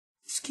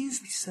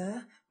Excuse me,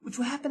 sir, but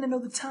you happen to know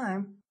the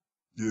time?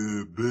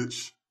 Yeah,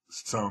 bitch.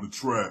 It's time to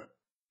trap.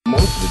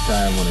 Most of the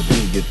time when a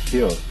dude gets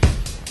killed,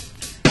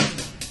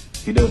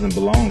 he doesn't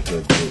belong to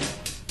a group.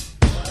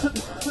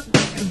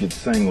 He gets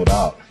singled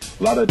out.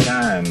 A lot of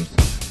times,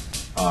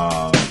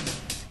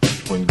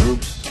 when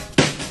groups,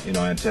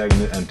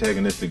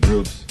 antagonistic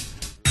groups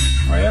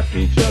are after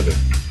each other,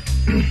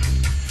 then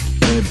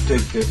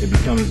it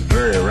becomes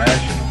very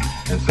irrational.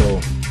 And so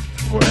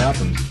what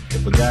happens,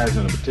 if a guy's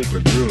in a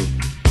particular group,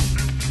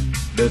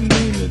 doesn't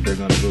mean that they're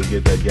going to go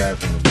get that guy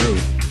from the group.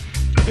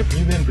 If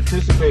you've been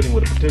participating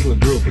with a particular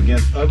group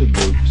against other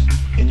groups,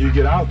 and you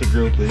get out the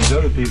group, these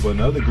other people in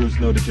the other groups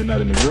know that you're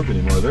not in the group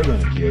anymore, they're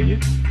going to kill you.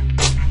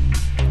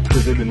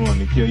 Because they've been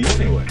wanting to kill you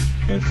anyway.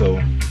 And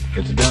so,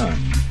 it's done.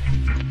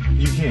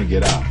 You can't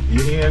get out.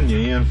 You're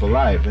in for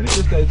life. And it's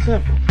just that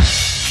simple.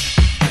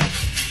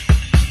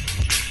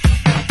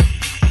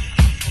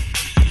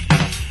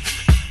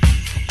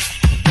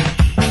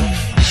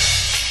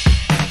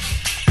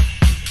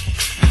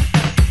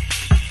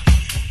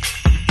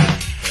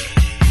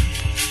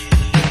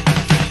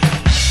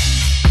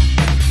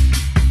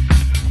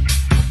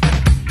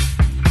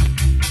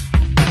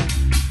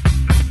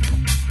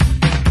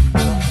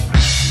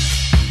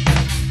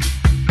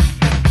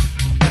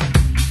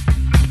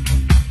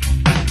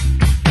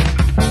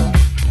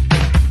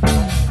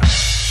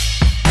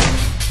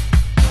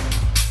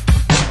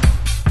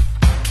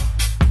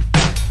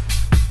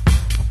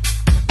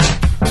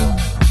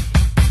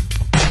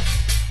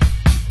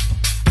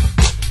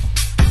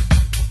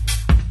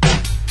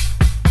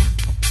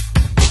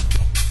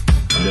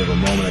 Live a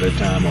moment at a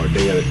time or a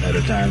day at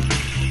a time,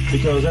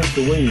 because that's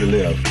the way you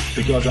live.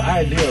 Because the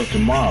idea of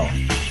tomorrow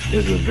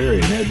is a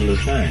very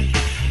nebulous thing.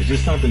 It's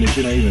just something that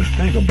you don't even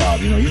think about.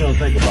 You don't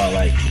think about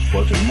like,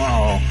 well,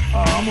 tomorrow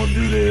I'm gonna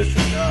do this,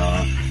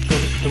 and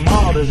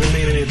tomorrow doesn't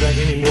mean anything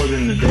any more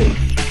than the day.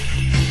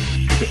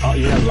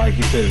 You have, like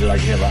you said,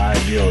 like you have an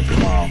idea of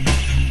tomorrow,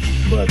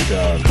 but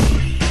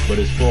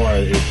as far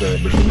as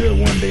but you live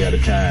one day at a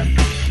time.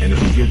 And if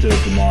you get to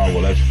it tomorrow,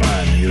 well, that's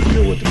fine, and you'll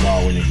deal with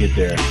tomorrow when you get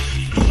there.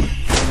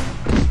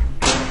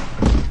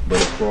 But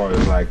as far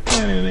as like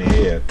planning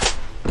ahead,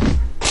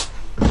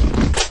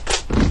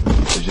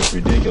 it's just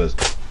ridiculous,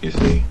 you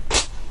see.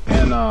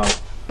 And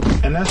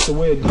that's the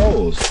way it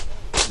goes.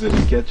 If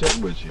you catch up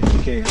with you,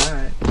 you can't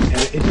hide.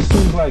 And it just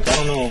seems like, I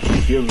don't know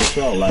if you ever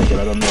felt like it,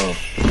 I don't know,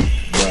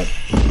 but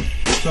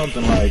it's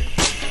something like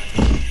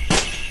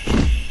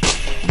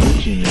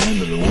reaching the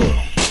end of the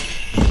world.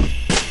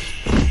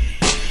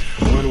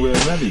 When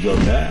we're ready to go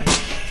die,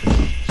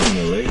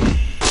 sooner or later.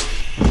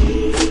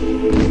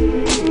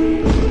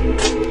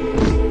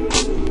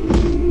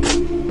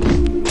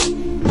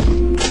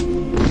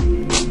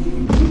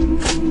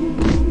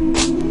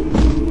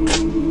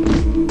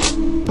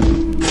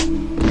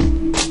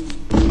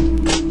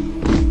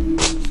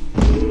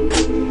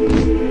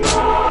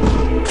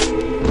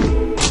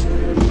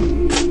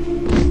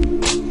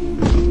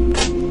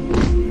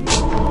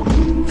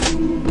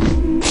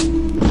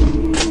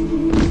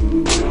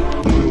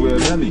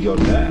 You'll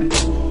die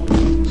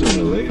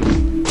sooner or later.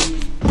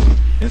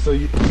 And so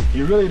you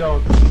really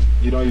don't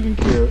even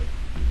care.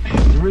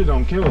 You really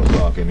don't kill a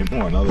fuck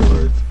anymore. In other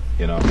words,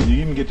 you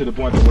even get to the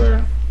point to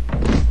where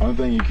the only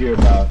thing you care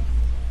about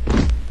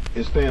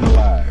is staying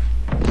alive,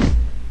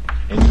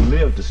 and you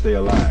live to stay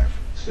alive.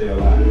 Stay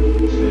alive.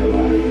 Stay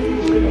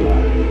alive. Stay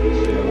alive.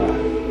 Stay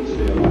alive.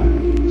 Stay alive.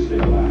 Stay alive.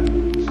 Stay alive.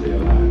 Stay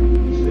alive.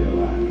 Stay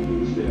alive.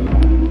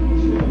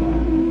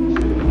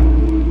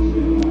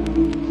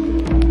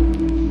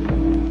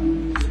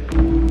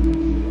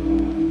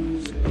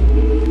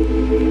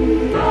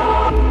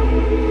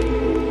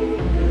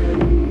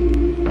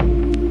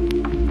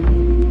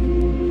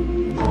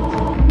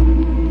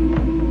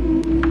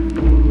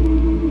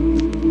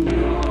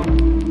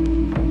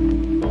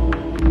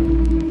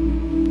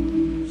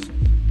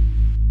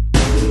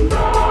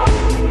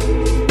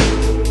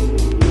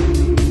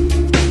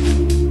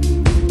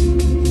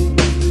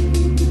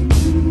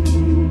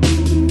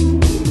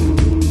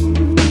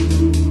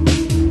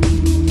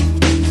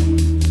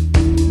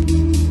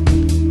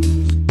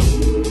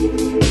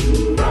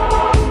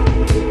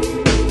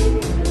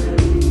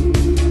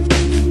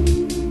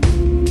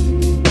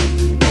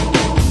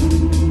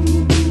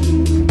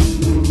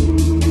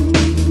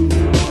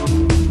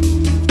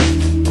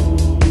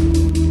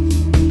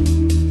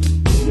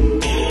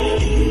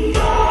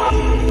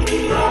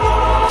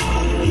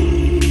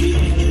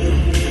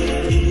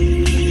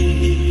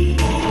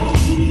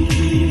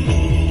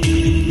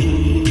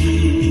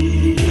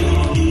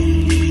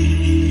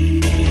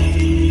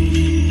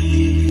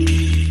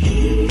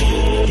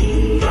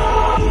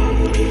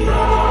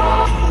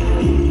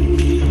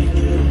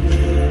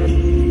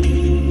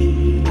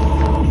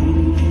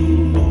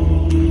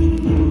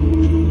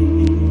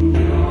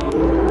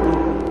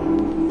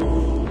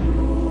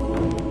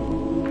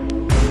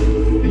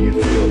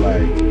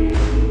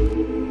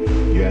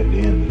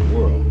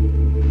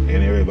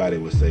 everybody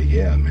would say,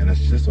 yeah, man, that's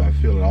just how I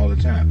feel it all the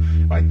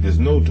time. Like, there's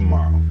no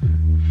tomorrow.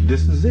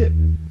 This is it.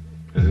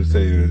 As they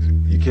say,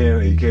 you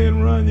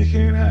can't run, you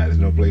can't hide. There's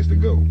no place to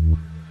go.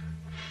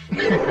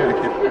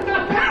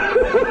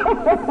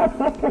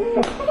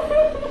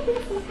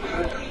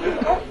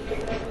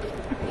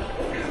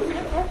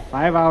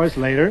 5 hours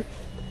later.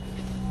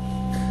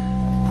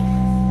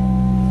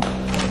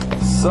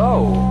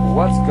 So,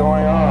 what's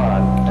going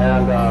on?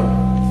 And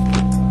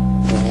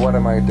what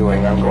am I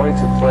doing? I'm going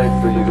to play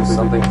for you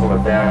something from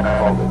a band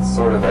called, it's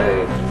sort of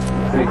a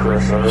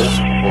precursor or a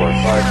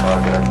side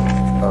project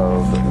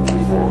of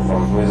people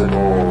from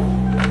musical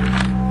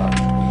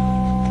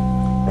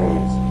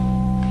things.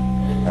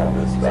 And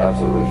this is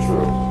absolutely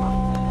true.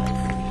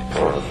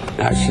 Sort of.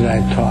 Now, should I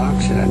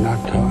talk? Should I not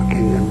talk?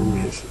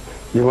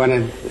 You want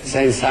to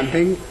say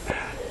something?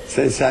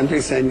 Say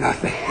something, say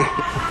nothing.